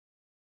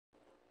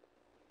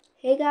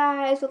Hey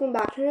guys, welcome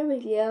back to another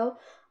video.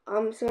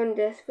 So in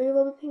this video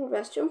we'll be playing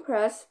Rest to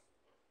Impress,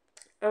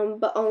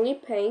 but only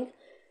pink.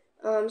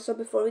 So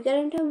before we get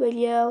into the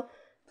video,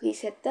 please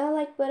hit the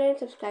like button,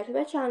 subscribe to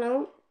my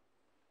channel.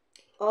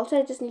 Also,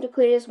 I just need to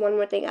clear this one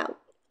more thing out.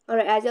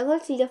 Alright, as you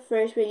can see, the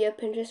first video,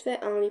 Pinterest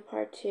Fit Only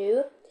Part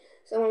 2.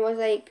 Someone was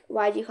like,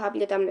 why'd you copy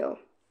the thumbnail?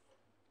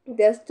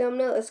 This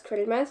thumbnail is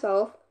created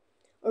myself,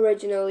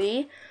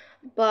 originally,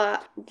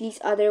 but these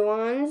other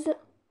ones,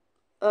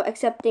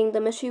 excepting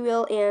the mystery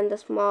wheel and the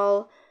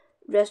small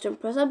Rest to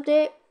Impress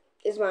update,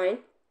 is mine.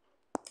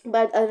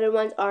 But other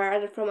ones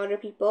are from other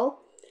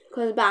people.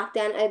 Because back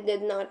then, I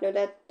did not know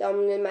that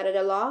thumbnail mattered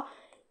a lot.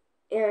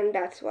 And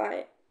that's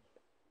why.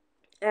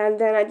 And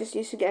then I just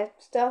used to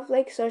get stuff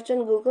like search on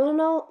Google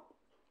and all.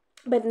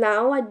 But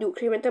now I do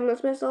create my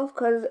thumbnails myself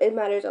because it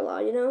matters a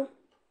lot, you know?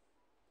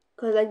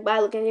 Because like by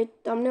looking at your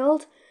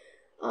thumbnails,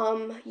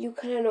 you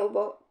kind of know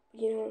about,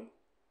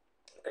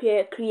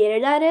 creator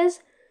that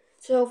is.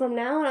 So from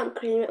now on, I'm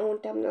creating my own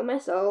thumbnail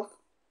myself.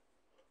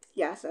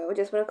 Yeah, so I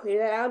just want to clear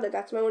that out,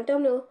 that's my own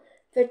thumbnail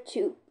for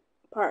 2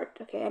 part.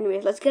 Okay,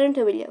 anyways, let's get into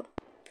the video.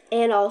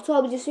 And also,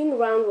 I'll be just doing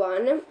round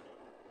 1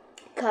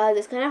 because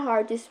it's kind of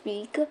hard to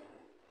speak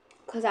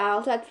because I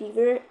also had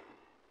fever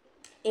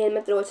and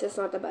my throat's just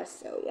not the best,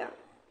 so yeah.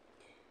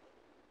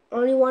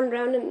 Only 1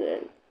 round and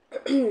then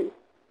and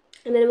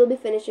then we'll be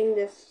finishing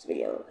this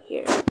video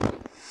here.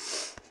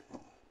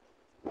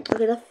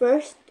 Okay, the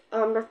first,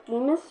 the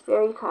theme is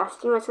fairy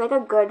costume. It's like a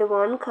good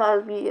one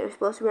because we are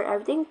supposed to wear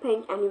everything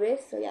pink anyway,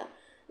 so yeah.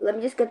 Let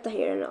me just get the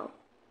hair now.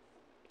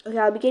 Okay,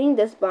 I'll be getting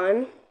this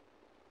bun.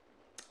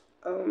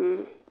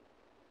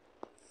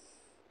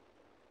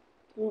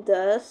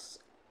 This.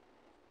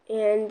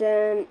 And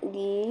then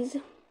these.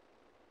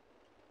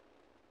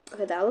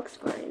 Okay, that looks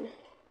fine.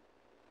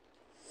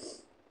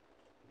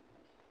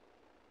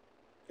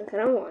 Okay, I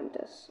don't want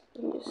this.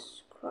 Let me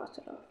just cross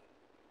it off.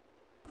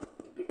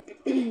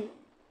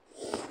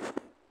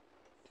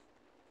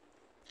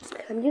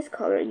 Let me just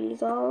color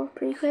these all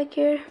pretty quick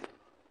here.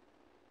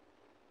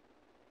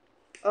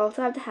 I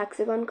also have the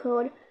hexagon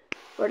code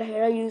for the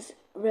hair I use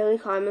really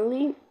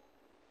commonly.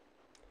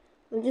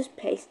 I'll just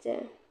paste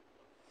it.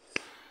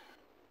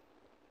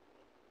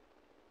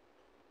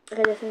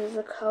 Okay, this is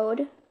the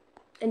code.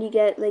 And you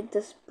get like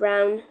this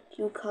brown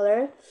hue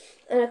color.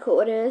 And the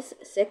code is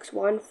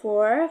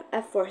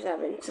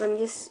 614F47. So let me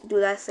just do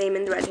that same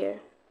in the red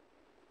here.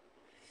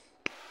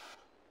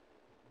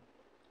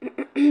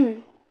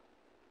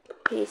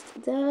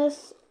 Paste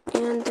this.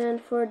 And then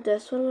for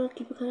this one, we'll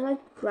keep it kind of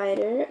like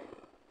brighter.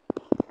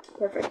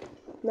 Perfect.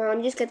 Now let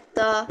me just get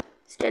the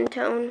skin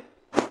tone.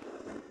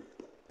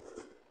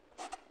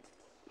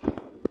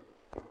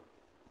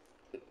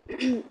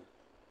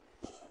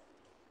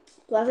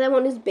 Plus I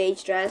want this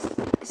beige dress.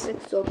 It's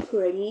like so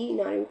pretty,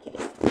 not even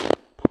kidding.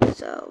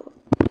 So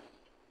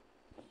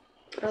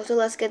also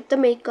let's get the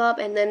makeup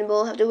and then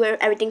we'll have to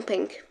wear everything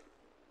pink.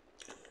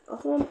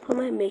 Also want to put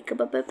my makeup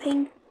a bit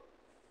pink.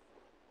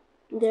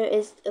 There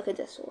is, okay,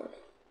 this one.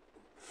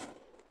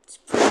 It's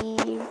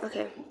pretty,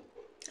 okay.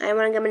 I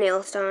want to get my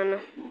nails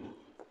done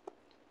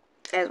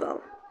as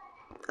well.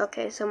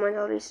 Okay, someone's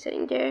already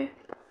sitting there.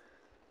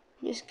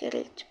 Just get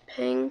it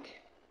pink.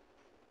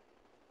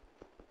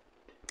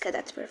 Okay,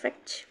 that's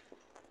perfect.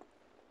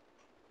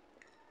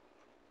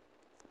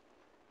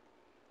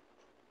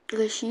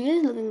 Okay, she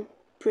is looking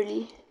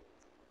pretty.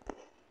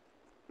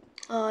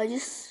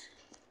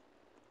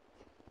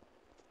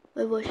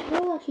 Wait, what should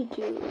I actually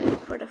do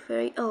for the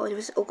fairy? Oh, it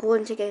was a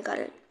golden ticket, got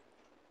it.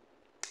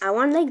 I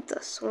want like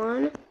this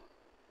one.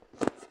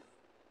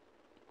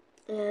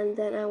 And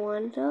then I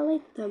want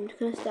like them to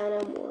kind of stand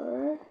out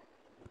more.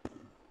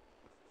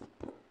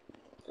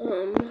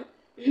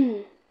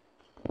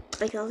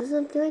 I can also do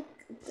something like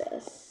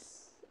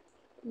this.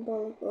 But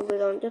like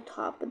over on the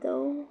top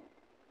though.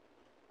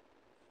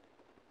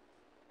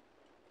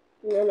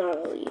 No,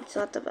 not really. It's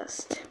not the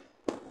best.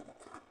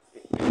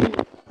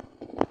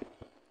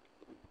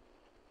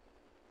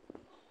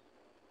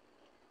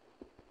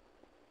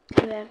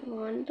 We have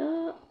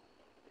Wanda.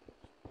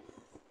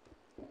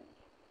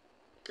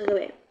 Okay,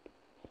 wait.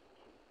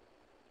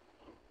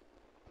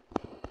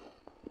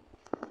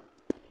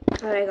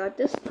 Alright, I got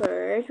this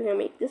first. We're gonna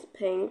make this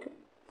pink.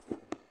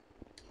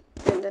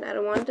 And then I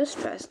don't want this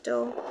dress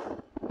though.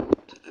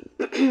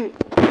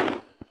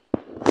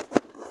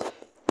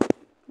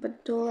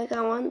 But though, like,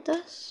 I want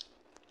this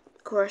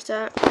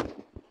corset.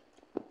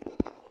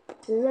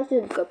 This is actually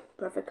a good,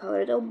 perfect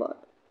color though, but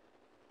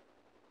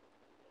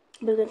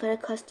we can kind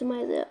of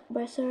customize it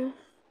by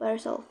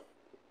ourselves.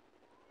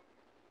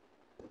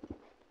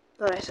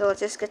 Alright, so let's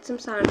just get some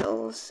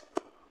sandals.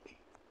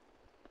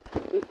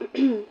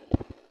 Okay,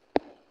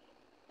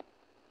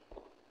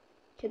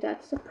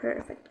 that's the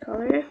perfect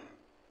color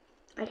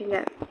I can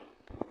get.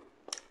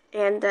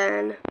 And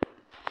then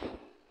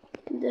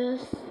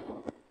this.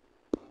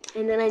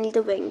 And then I need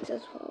the wings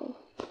as well.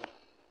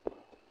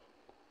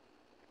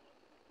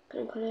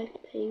 Gonna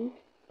collect pink.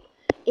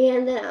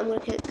 And then I'm gonna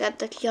get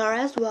the tiara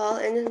as well.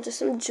 And then just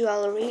some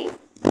jewelry.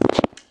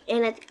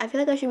 And I feel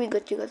like I should be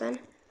good to go then.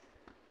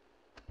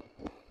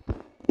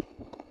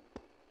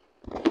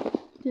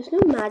 There's no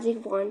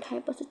magic wand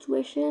type of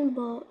situation,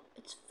 but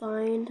it's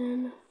fine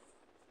then.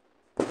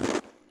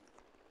 Okay,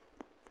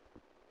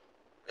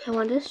 I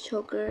want this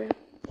choker.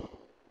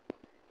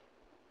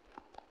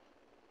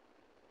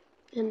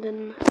 And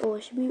then, oh,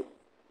 it should be,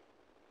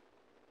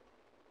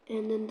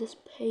 and then this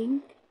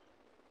pink.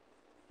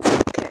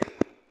 Okay.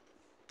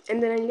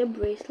 And then I need a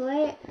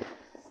bracelet.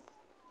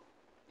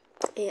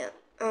 Yeah.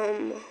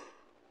 And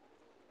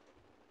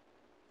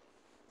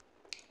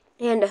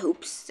the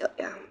hoops, so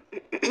yeah.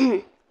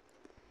 Okay,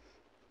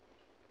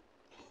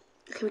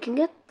 we can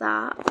get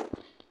that.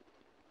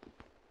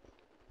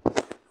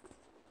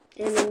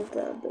 And then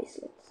the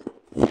bracelets.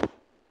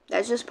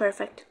 That's just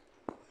perfect.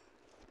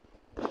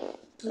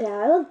 Yeah,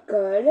 I look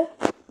good.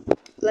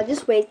 Let's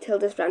just wait till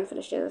this round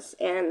finishes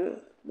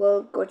and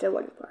we'll go to the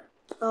water park.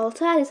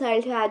 Also, I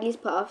decided to add these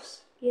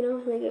puffs, you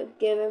know, make it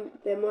give it a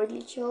bit more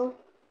detail.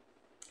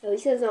 At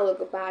least it does not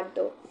look bad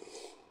though.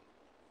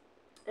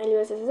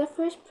 Anyways, this is the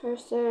first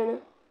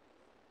person.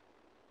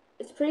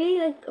 It's pretty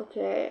like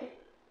okay.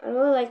 I don't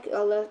really like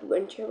all the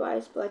winter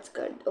vibes, but it's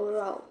good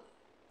overall.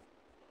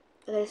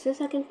 Okay, this is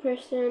the second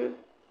person.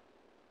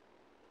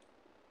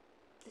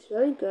 It's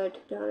really good to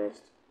be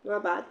honest.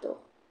 Not bad though.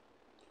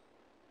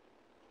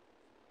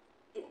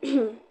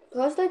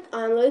 Plus, like,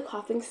 I'm really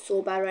coughing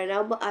so bad right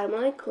now, but I'm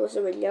gonna like close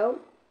the video.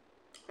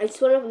 I just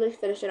want to like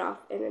finish it off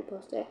and then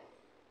post it.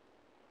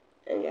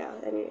 And yeah,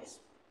 anyways.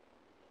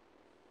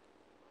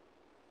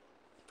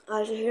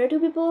 So here are two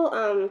people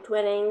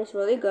twinning. It's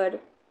really good.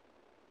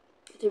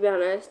 To be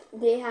honest,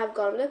 they have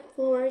gone with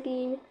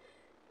 14,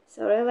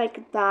 so I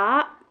like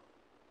that.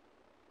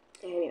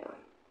 And yeah,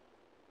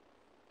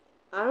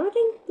 I don't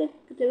think like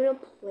they're gonna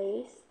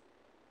place.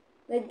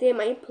 Like they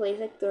might place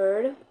like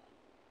third.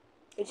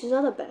 It's just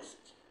not the best,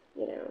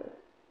 you know.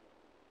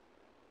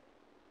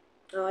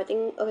 Oh, I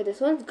think okay. This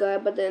one's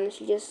good, but then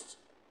she just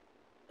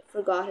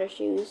forgot her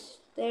shoes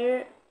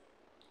there.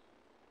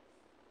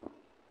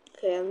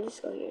 Okay, I'm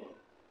just go here.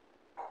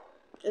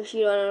 If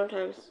she ran out of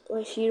time,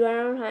 when she ran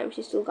out of time,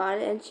 she still got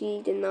it, and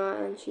she did not,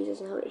 and she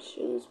doesn't have her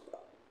shoes.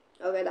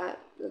 Okay, that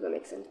doesn't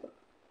make sense.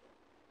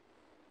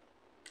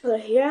 But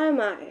here am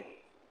I.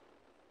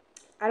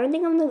 I don't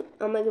think I'm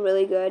like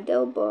really good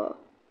though, but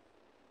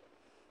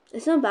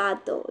it's not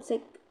bad though. It's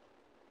like,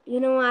 you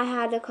know, I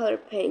had the color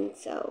pink,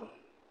 so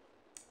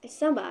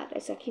it's not bad.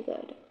 It's actually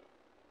good.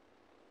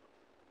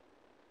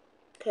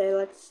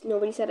 Okay,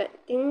 nobody said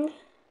anything.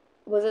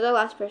 Was it the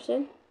last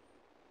person?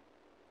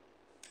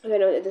 Okay,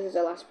 no, this is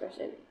the last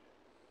person.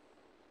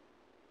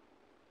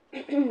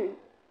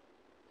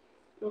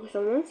 Okay,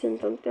 someone said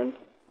something.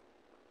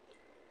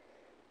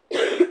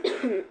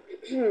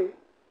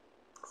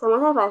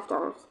 Someone had 5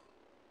 stars.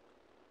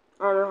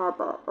 I don't know how,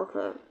 but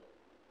okay.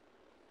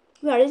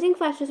 Wait, are you saying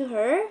 5 stars to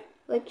her?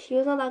 Like, she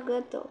was not that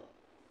good though.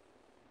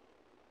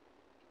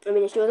 I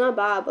mean, she was not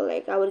bad, but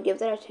like, I would give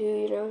that a 2,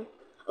 you know.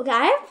 Okay,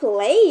 I have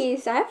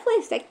placed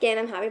second.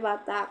 I'm happy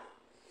about that.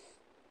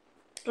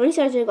 How many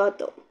stars I got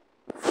though?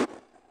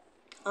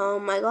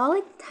 I got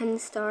like 10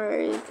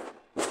 stars.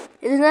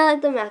 Isn't that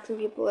like the maximum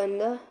people in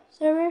the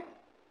server?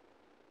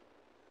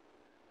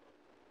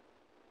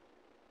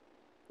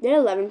 There are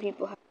 11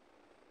 people.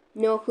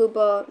 No clue,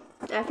 but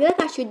I feel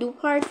like I should do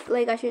I feel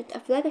like I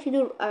should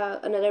do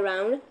another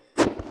round.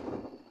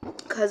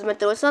 Cause my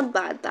throat's not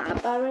that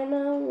bad right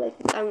now. Like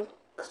I'm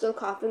still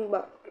coughing,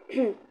 but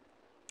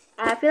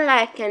I feel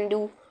like I can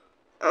do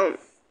I'm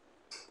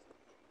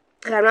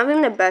not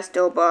feeling the best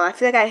though, but I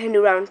feel like I can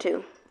do round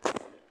 2.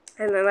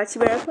 And then let's see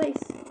where I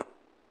place.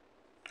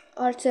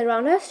 Alright, so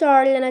round has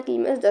started and our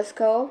team is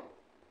disco.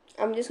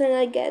 I'm just gonna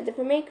like get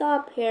different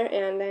makeup, hair,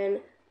 and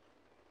then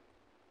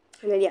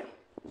yeah.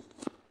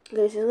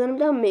 Okay, this is gonna be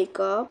the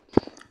makeup.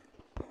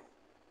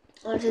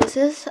 Alright, so this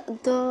is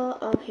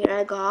the hair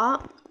I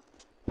got.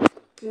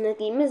 And the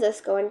theme is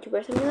disco, and to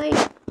wear something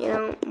like, you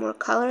know, more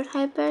color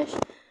type-ish.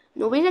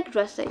 Nobody's like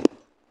dressing.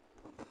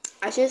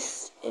 I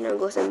just, you know,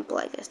 go simple,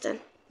 I guess then.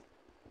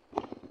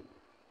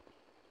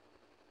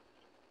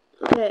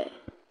 Okay.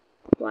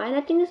 Why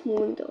that thing is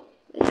moving though?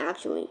 Like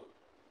actually.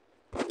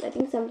 I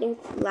think something's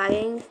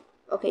lagging.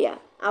 Okay, yeah.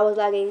 I was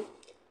lagging.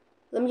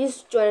 Let me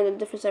just join a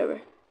different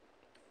server.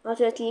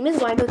 Also, the team is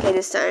Y2K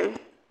this time.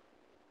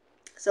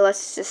 So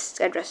let's just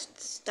get dressed.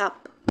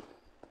 Stop.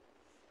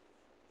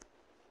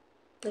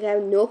 Like, I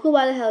have no clue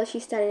why the hell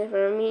she's standing in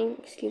front of me.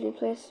 Excuse me,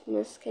 please.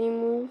 Miss, can you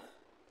move?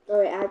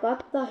 Alright, I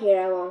got the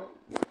hair I want.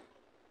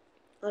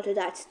 Also,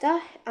 that's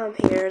the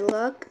hair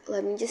look.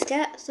 Let me just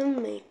get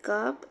some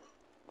makeup.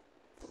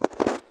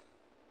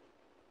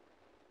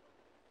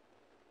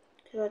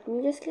 Okay, let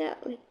me just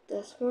get, like,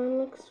 this one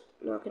looks...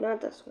 No, okay, not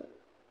this one.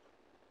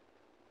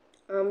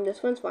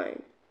 This one's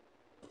fine.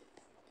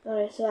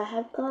 Alright, so I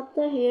have got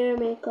the hair,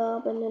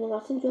 makeup, and then I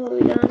got some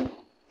jewelry done.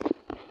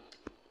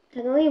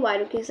 Technically,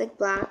 Y2K is like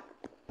black,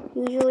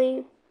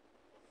 usually.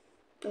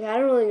 Like, I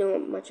don't really know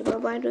much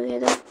about Y2K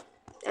though.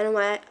 I don't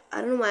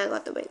know why I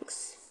got the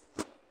wings.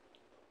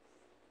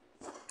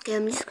 Okay,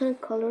 I'm just gonna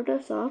color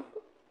this up.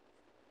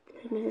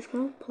 I'm just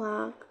gonna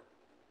black.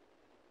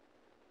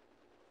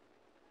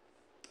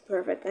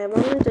 Perfect. I have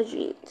on the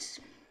jeans.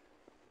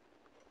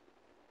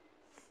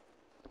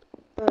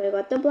 I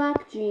got the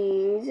black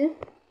jeans.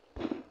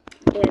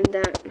 And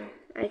then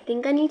I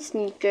think I need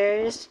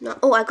sneakers. No,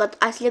 oh, I got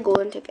actually a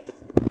golden ticket.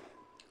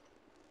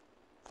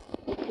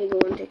 Okay,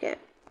 golden ticket.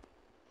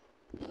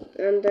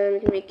 And then we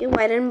can make it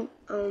white and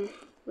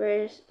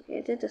where's okay?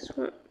 Is it this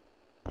one?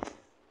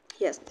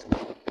 Yes.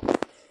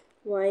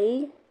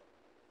 White,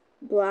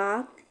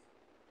 black,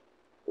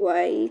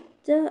 white,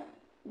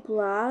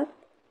 black,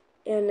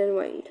 and then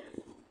white.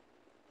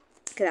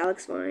 Okay, that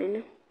looks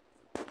fine.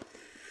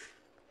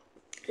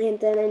 And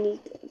then I need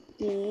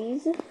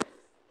these.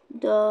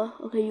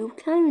 Okay, you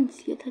can't even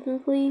see it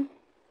technically.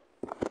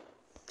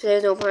 So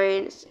there's no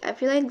point. I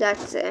feel like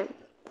that's it.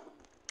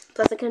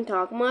 Plus I can't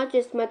talk much.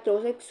 Just my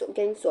throat's like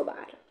getting so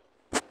bad.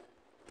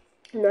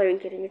 I'm not even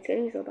kidding. It's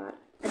getting so bad.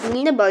 I do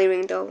need a belly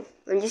ring though.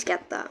 Let me just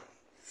get that.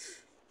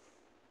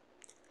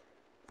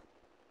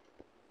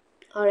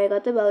 Alright, I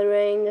got the belly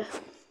ring.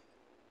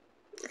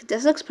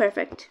 This looks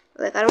perfect.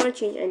 Like, I don't want to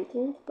change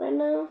anything right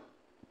now.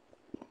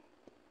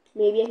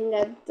 Maybe I can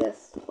get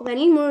this. Okay, I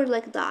need more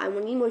like that. I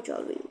need more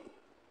jewelry.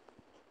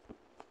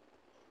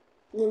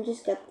 Let me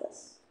just get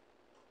this.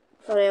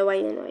 Sorry,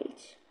 white and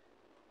white.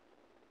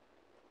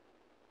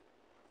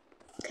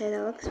 Okay,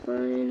 that looks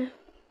fine.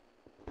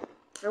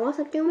 I want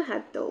something on my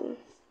head though.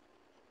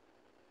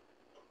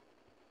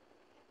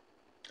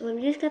 Let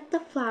me just get the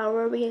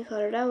flower. We can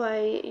color that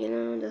white. You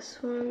know, this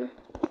one.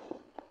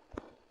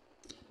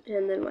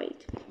 And then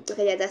white.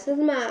 Okay, yeah, this is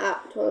my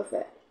total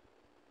fit.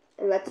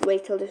 And let's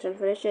wait till this one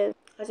finishes.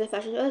 As the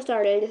fashion show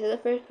started, this is the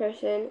first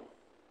person.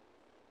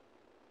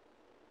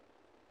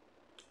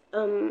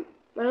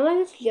 I don't like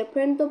this Gia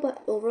print though,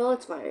 but overall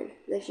it's fine.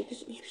 Like she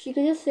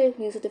could just say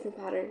use a different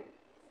pattern.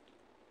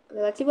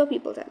 Okay, let's see what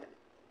people said.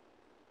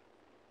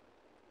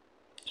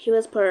 She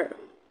was per.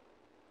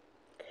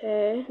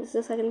 Okay, this is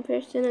the second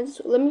person.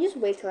 Let me just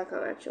wait till I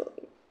come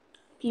actually.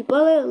 People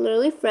are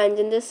literally friends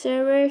in this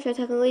server, so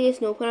technically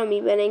there's no point on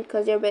me winning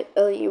because you're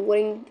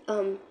winning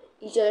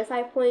each other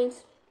 5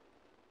 points.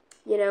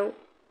 You know.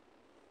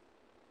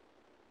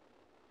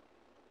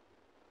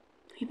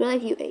 People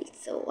like you 8,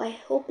 so I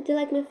hope they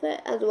like my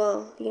fit as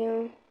well. You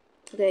know.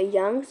 Okay,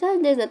 Young said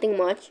there's nothing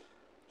much.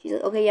 She's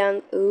like, okay,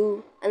 Young,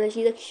 ooh, and then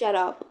she's like, shut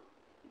up,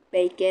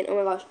 Bacon. Oh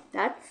my gosh,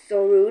 that's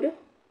so rude.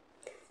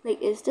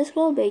 Like, is this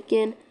girl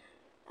Bacon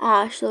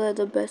actually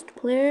the best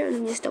player?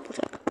 Let me just double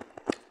check.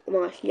 Oh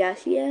my gosh, yeah,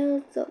 she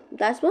is. So,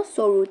 that was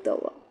so rude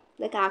though.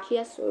 Like, actually,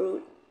 that's so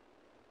rude.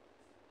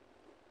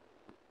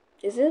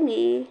 Is it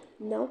me?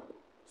 Nope.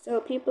 So,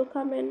 people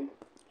come in.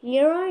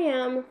 Here I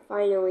am,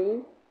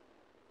 finally.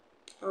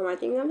 I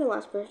think I'm the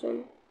last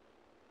person.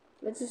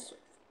 Let's just,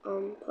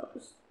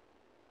 pose.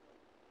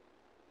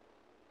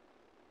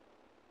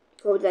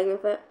 Hope like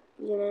with it.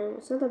 You know,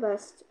 it's not the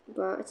best,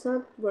 but it's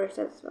not worse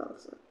as well,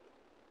 so.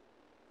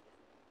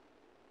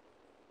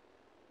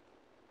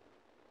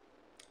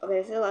 Okay,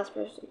 this is the last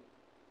person.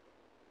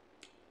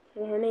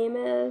 And her name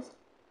is...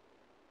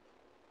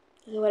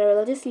 Okay, whatever,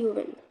 let's just see who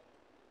wins.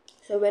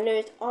 So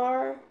winners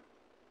are...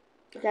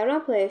 Okay, I'm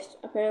not placed,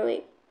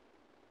 apparently.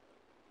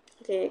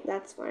 Okay,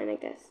 that's fine, I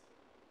guess.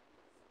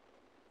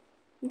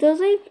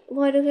 Does, like,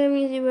 why do I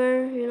easy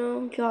wear, you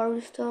know,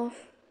 jar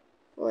stuff?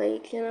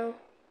 Like, you know,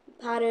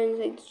 patterns,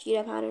 like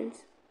cheetah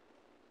patterns.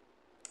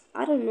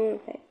 I don't know,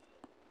 okay.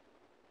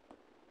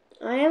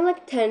 I have,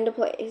 like, 10 to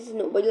place.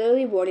 Nobody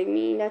literally boarding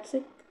me. That's,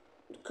 like...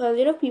 Because,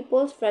 you know,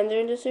 people's friends are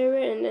in the server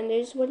and then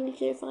they just wouldn't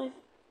each other 5.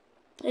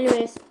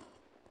 Anyways,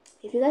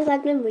 if you guys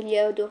liked my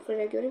video, don't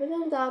forget to give it a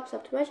thumbs up,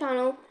 subscribe to my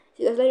channel.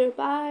 See you guys later.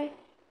 Bye.